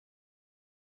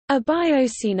A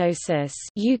biocenosis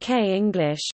UK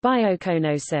English,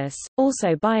 bioconosis,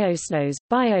 also biosnos,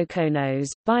 bioconos,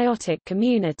 biotic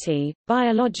community,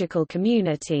 biological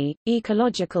community,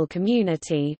 ecological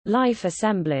community, life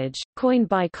assemblage, coined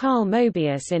by Carl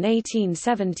Moebius in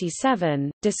 1877,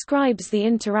 describes the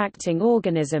interacting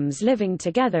organisms living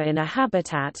together in a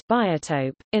habitat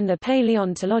biotope. In the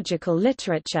paleontological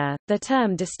literature, the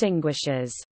term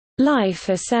distinguishes life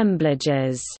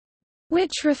assemblages,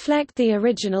 which reflect the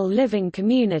original living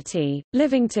community,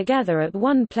 living together at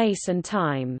one place and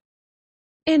time.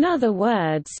 In other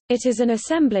words, it is an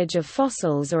assemblage of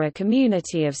fossils or a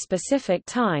community of specific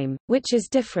time, which is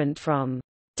different from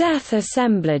death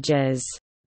assemblages,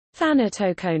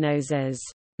 thanatoconoses.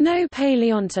 No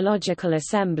paleontological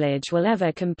assemblage will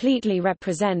ever completely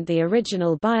represent the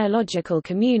original biological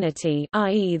community,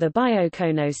 i.e. the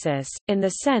bioconosis, in the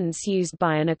sense used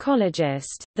by an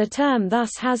ecologist. The term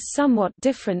thus has somewhat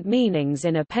different meanings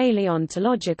in a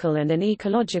paleontological and an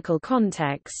ecological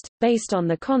context. Based on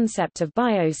the concept of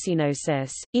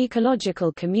biocenosis,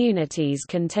 ecological communities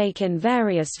can take in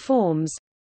various forms: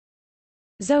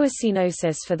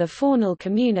 zoocenosis for the faunal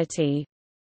community,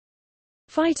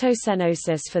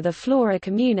 phytocenosis for the flora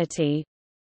community,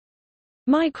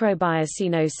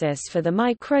 microbiocenosis for the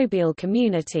microbial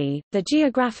community. The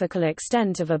geographical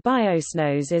extent of a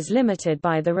biocenosis is limited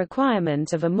by the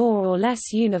requirement of a more or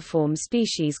less uniform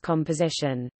species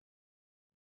composition.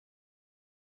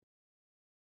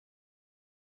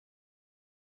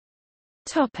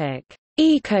 Topic: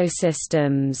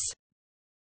 Ecosystems.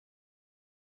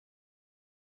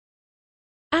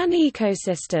 An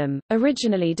ecosystem,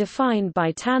 originally defined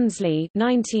by Tansley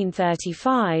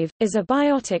 1935, is a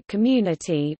biotic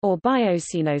community or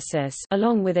biocenosis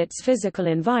along with its physical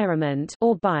environment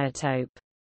or biotope.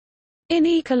 In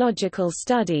ecological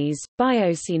studies,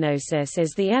 biocenosis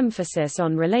is the emphasis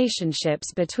on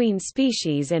relationships between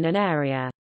species in an area.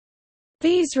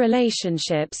 These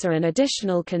relationships are an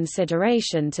additional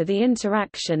consideration to the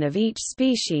interaction of each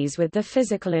species with the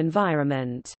physical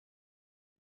environment.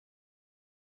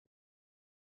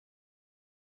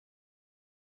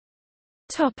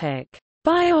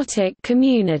 Biotic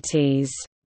communities.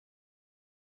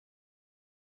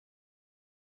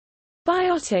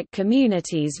 Biotic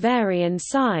communities vary in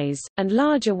size, and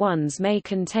larger ones may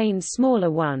contain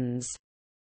smaller ones.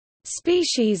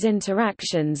 Species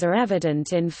interactions are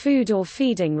evident in food or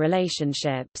feeding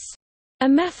relationships. A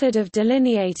method of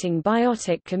delineating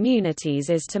biotic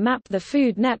communities is to map the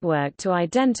food network to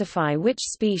identify which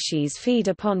species feed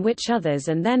upon which others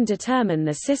and then determine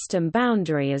the system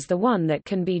boundary as the one that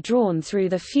can be drawn through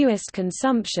the fewest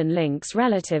consumption links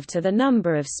relative to the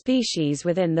number of species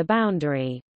within the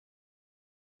boundary.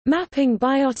 Mapping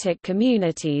biotic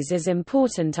communities is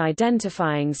important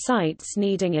identifying sites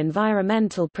needing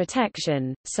environmental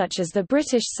protection, such as the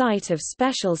British Site of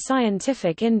Special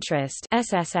Scientific Interest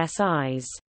 (SSSIs).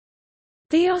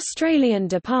 The Australian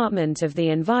Department of the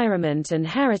Environment and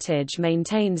Heritage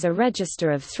maintains a register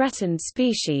of threatened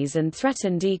species and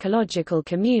threatened ecological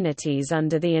communities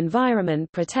under the Environment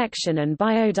Protection and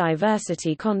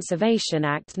Biodiversity Conservation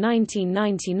Act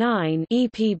 1999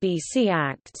 (EPBC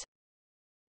Act).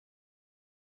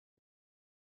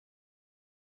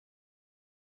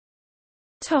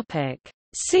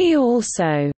 See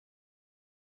also: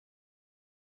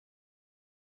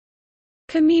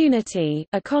 community,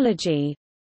 ecology,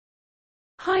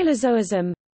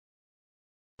 hylozoism,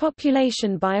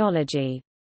 population biology.